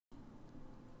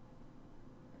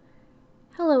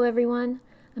Hello everyone,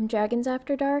 I'm Dragons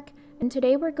After Dark, and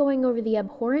today we're going over the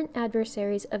abhorrent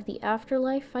adversaries of the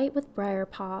afterlife fight with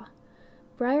Briarpaw.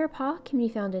 Briarpaw can be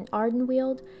found in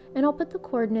Ardenweald, and I'll put the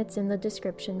coordinates in the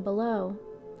description below.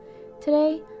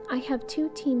 Today, I have two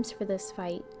teams for this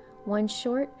fight, one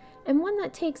short and one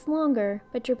that takes longer,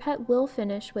 but your pet will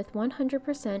finish with 100%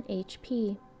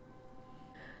 HP.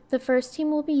 The first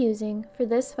team we'll be using for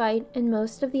this fight and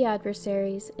most of the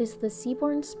adversaries is the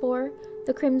Seaborn Spore,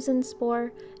 the Crimson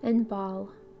Spore, and Ball.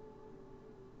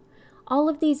 All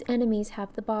of these enemies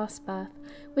have the boss buff,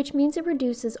 which means it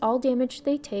reduces all damage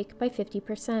they take by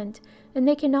 50%, and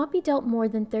they cannot be dealt more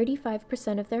than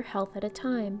 35% of their health at a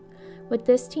time. What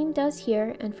this team does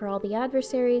here, and for all the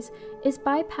adversaries, is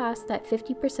bypass that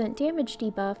 50% damage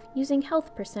debuff using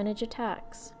health percentage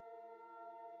attacks.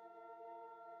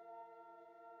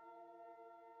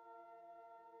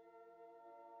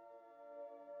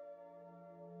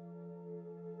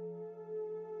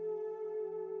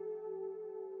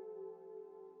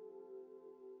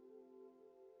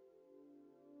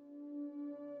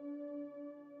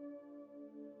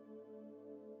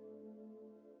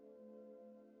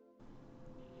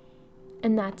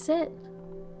 And that's it.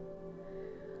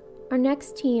 Our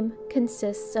next team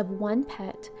consists of one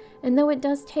pet, and though it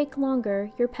does take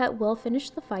longer, your pet will finish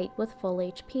the fight with full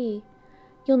HP.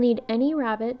 You'll need any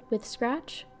rabbit with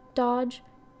scratch, dodge,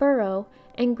 burrow,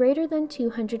 and greater than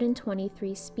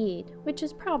 223 speed, which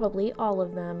is probably all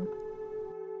of them.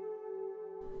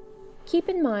 Keep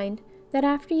in mind that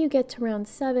after you get to round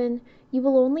 7, you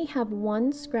will only have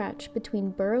one scratch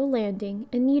between burrow landing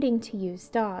and needing to use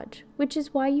dodge, which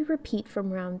is why you repeat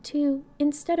from round 2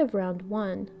 instead of round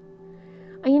 1.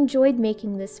 I enjoyed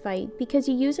making this fight because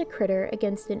you use a critter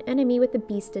against an enemy with a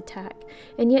beast attack,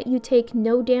 and yet you take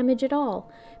no damage at all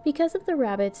because of the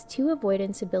rabbit's 2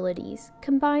 avoidance abilities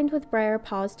combined with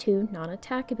Briarpaw's 2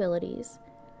 non-attack abilities.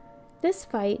 This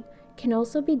fight can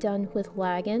also be done with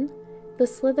Lagan, the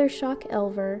Slithershock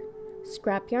Elver,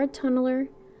 Scrapyard Tunneler,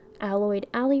 Alloyed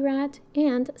Alley Rat,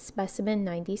 and Specimen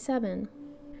 97.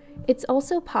 It's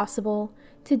also possible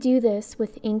to do this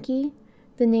with Inky,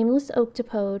 the Nameless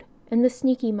Octopode, and the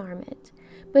Sneaky Marmot,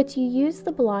 but you use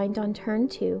the blind on turn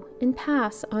 2 and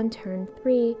pass on turn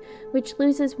 3, which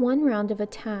loses 1 round of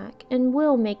attack and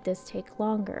will make this take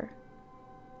longer.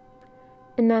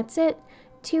 And that's it.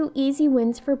 2 easy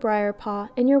wins for Briarpaw,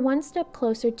 and you're one step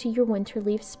closer to your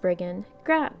Winterleaf Spriggan.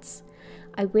 Grats!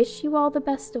 I wish you all the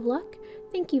best of luck.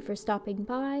 Thank you for stopping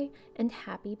by, and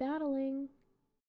happy battling!